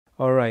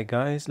Alright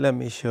guys, let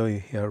me show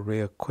you here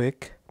real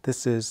quick.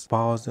 This is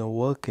Bowers &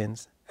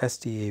 Wilkins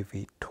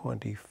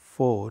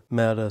SDAV24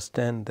 metal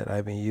stand that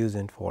I've been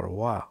using for a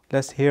while.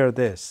 Let's hear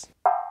this.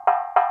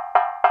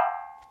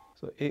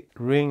 So it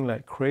rings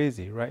like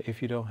crazy, right?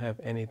 If you don't have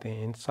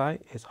anything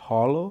inside, it's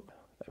hollow.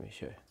 Let me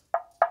show you.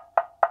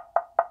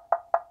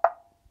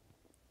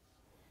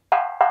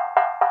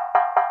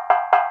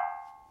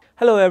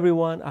 Hello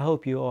everyone, I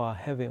hope you are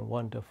having a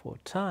wonderful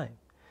time.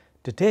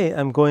 Today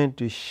I'm going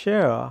to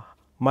share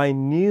my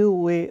new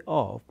way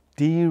of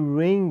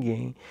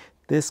de-ringing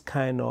this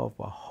kind of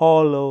a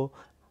hollow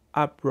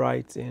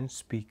uprights in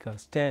speaker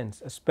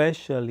stands,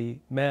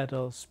 especially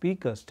metal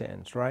speaker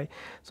stands, right?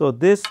 So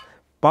this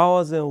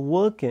Bowers &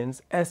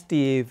 Wilkins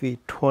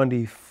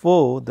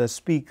SDAV24, the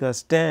speaker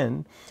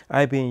stand,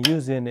 I've been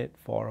using it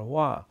for a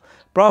while.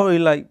 Probably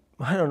like,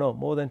 I don't know,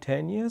 more than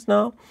 10 years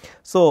now.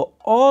 So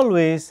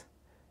always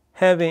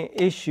having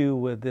issue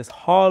with this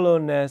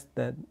hollowness,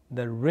 that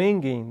the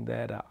ringing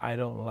that I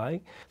don't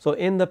like. So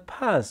in the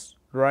past,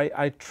 right,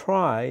 I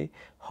try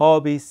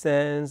Hobby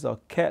Sense or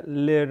cat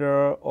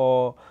litter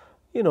or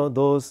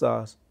those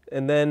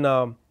and then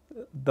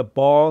the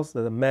balls,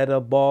 the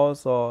metal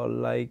balls or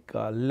like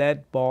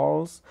lead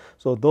balls.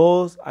 So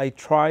those I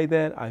tried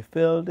that, I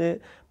filled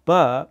it,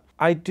 but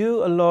I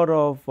do a lot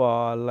of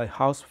like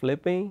house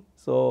flipping.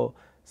 So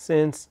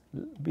since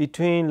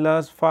between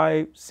last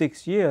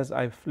 5-6 years,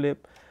 I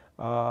flipped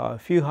a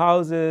few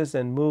houses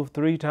and moved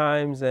 3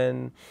 times,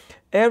 and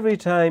every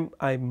time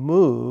I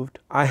moved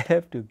I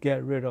have to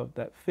get rid of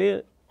that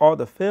all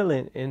the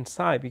filling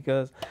inside,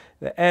 because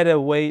the added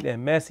weight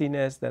and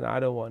messiness that I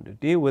don't want to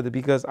deal with it,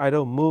 because I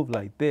don't move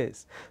like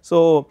this.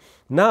 So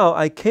now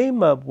I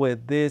came up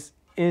with this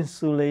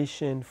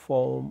insulation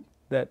foam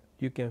that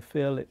you can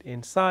feel it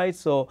inside,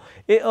 so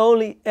it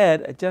only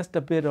adds just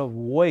a bit of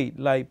weight,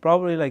 like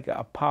probably like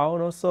a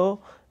pound or so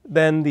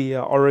than the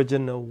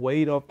original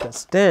weight of the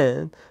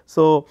stand.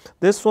 So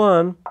this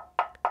one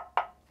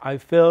I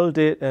filled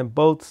it on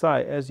both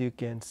sides. As you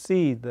can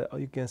see,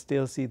 you can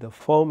still see the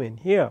foam in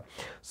here.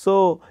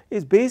 So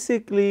it's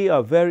basically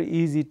very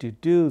easy to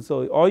do.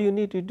 So all you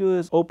need to do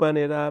is open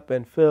it up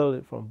and fill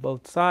it from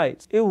both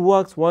sides. It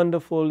works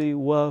wonderfully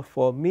well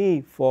for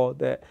me for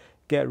that,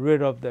 get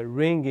rid of the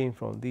ringing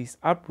from these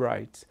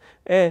uprights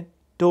and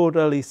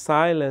totally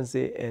silence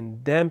it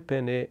and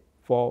dampen it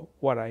for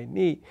what I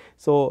need.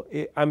 So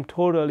I'm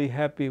totally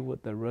happy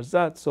with the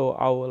result, so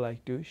I would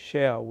like to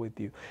share with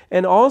you.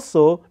 And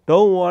also,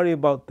 don't worry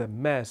about the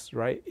mess,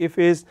 right? If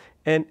it's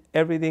and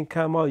everything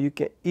come out, you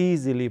can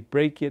easily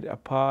break it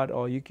apart,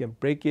 or you can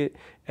break it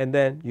and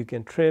then you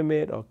can trim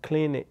it or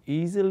clean it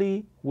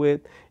easily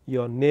with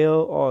your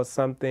nail or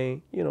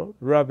something,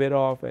 rub it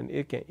off and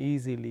it can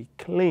easily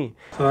clean.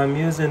 So I'm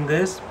using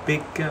this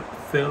big gap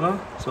filler,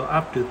 so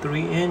up to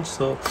 3 inch,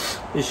 so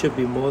it should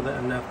be more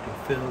than enough to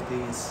fill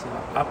these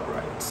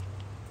uprights.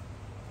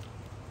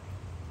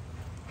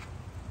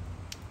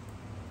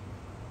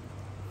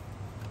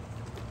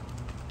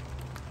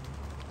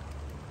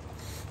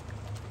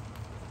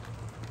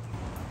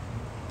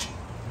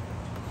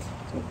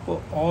 So put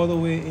all the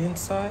way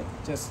inside,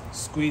 just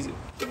squeeze it.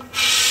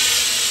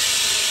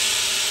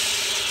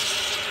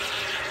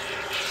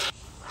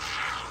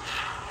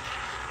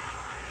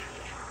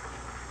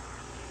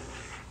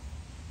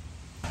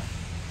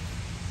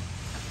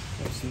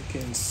 As you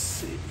can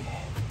see, you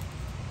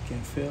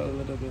can feel a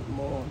little bit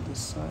more on this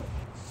side.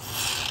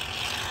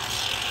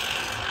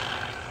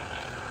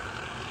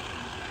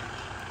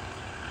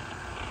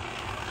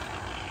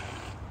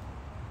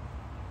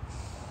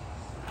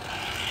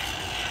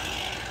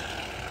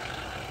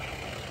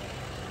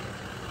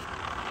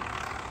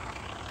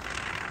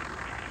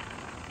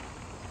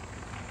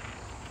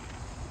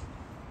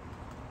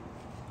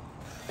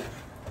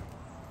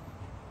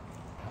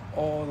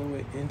 All the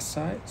way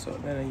inside, so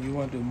then you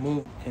want to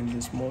move in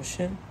this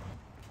motion.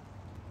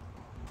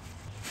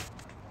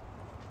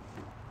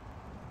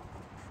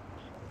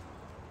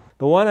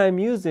 The one I'm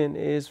using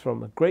is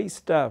from a great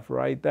stuff,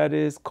 right? That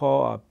is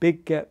called a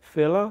big gap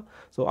filler.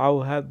 So I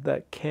will have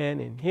that can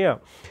in here.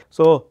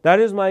 So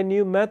that is my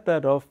new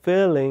method of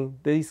filling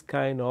these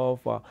kind of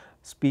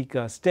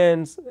speaker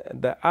stands,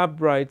 the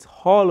uprights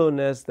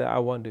hollowness that I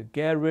want to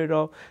get rid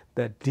of,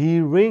 the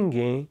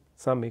de-ringing,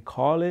 some may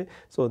call it.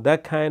 So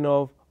that kind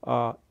of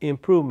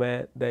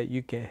improvement that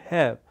you can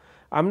have.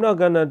 I'm not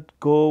gonna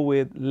go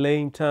with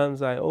lame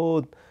terms like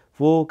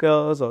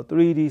vocals or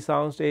 3D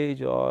soundstage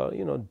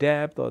or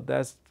depth or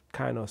that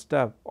kind of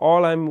stuff.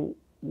 All I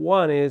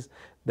want is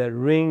the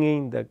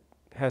ringing that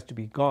has to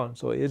be gone.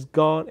 So it's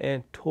gone,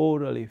 and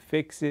totally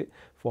fix it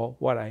for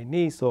what I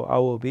need. So I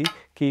will be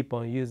keep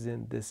on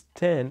using this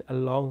stand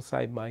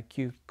alongside my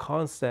Q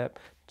Concept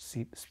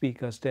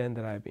speaker stand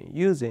that I've been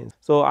using.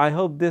 So I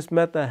hope this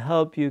method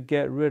help you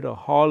get rid of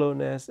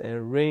hollowness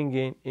and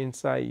ringing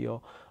inside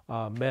your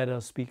metal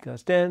speaker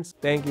stands.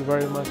 Thank you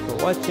very much for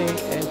watching,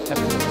 and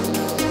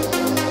happy